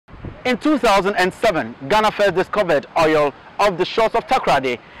In 2007, Ghana first discovered oil off the shores of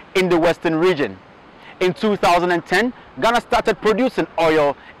Takoradi in the western region. In 2010, Ghana started producing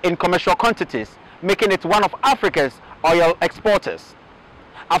oil in commercial quantities, making it one of Africa's oil exporters.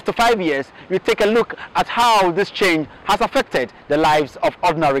 After 5 years, we take a look at how this change has affected the lives of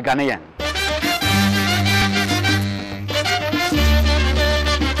ordinary Ghanaians.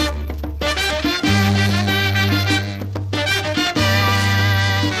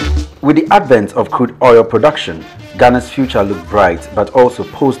 With the advent of crude oil production, Ghana's future looked bright but also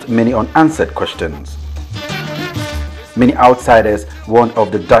posed many unanswered questions. Many outsiders warned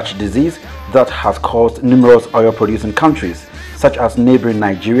of the Dutch disease that has caused numerous oil-producing countries, such as neighboring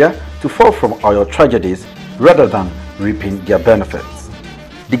Nigeria, to fall from oil tragedies rather than reaping their benefits.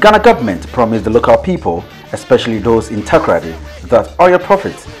 The Ghana government promised the local people, especially those in Takoradi, that oil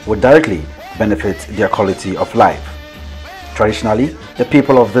profits would directly benefit their quality of life. Traditionally, the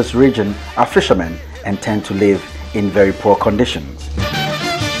people of this region are fishermen and tend to live in very poor conditions.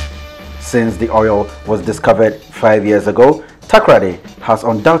 Since the oil was discovered 5 years ago, Takoradi has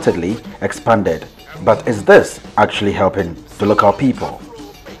undoubtedly expanded. But is this actually helping the local people?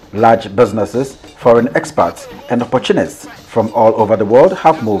 Large businesses, foreign expats and opportunists from all over the world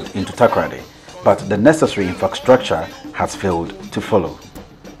have moved into Takoradi, but the necessary infrastructure has failed to follow.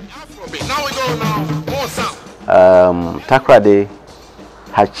 Takoradi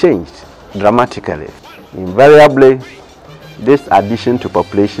has changed dramatically. Invariably, this addition to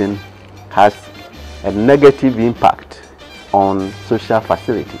population has a negative impact on social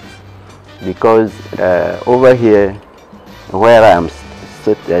facilities, because over here where I am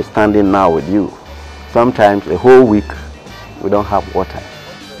standing now with you, sometimes a whole week we don't have water.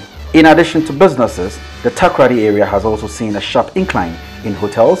 In addition to businesses, the Takoradi area has also seen a sharp incline in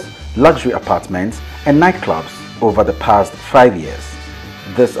hotels, luxury apartments and nightclubs over the past 5 years.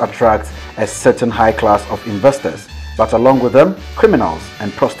 This attracts a certain high class of investors, but along with them, criminals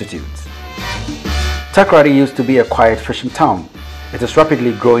and prostitutes. Takoradi used to be a quiet fishing town. It is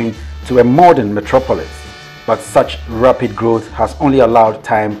rapidly growing to a modern metropolis, but such rapid growth has only allowed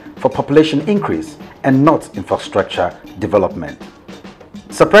time for population increase and not infrastructure development.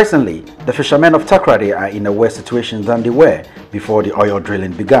 Surprisingly, the fishermen of Takoradi are in a worse situation than they were before the oil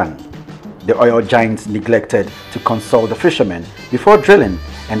drilling began. The oil giants neglected to consult the fishermen before drilling,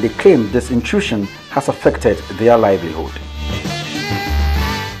 and they claim this intrusion has affected their livelihood.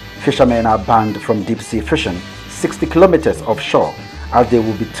 Fishermen are banned from deep sea fishing 60 kilometers offshore, as they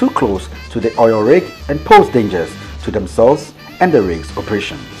will be too close to the oil rig and pose dangers to themselves and the rig's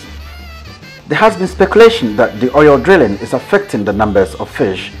operations. There has been speculation that the oil drilling is affecting the numbers of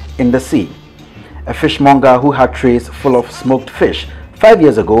fish in the sea. A fishmonger who had trays full of smoked fish 5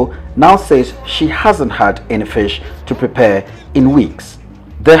 years ago now says she hasn't had any fish to prepare in weeks.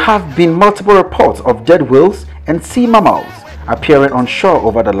 There have been multiple reports of dead whales and sea mammals appearing on shore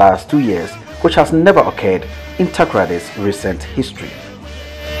over the last 2 years, which has never occurred in Takoradi's recent history.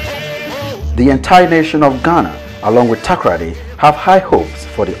 The entire nation of Ghana, along with Takoradi, have high hopes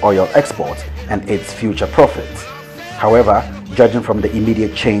for the oil export and its future profits. However, judging from the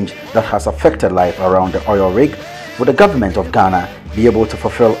immediate change that has affected life around the oil rig, will the government of Ghana be able to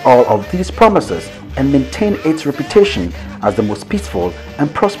fulfill all of these promises and maintain its reputation as the most peaceful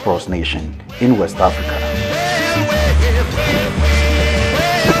and prosperous nation in West Africa?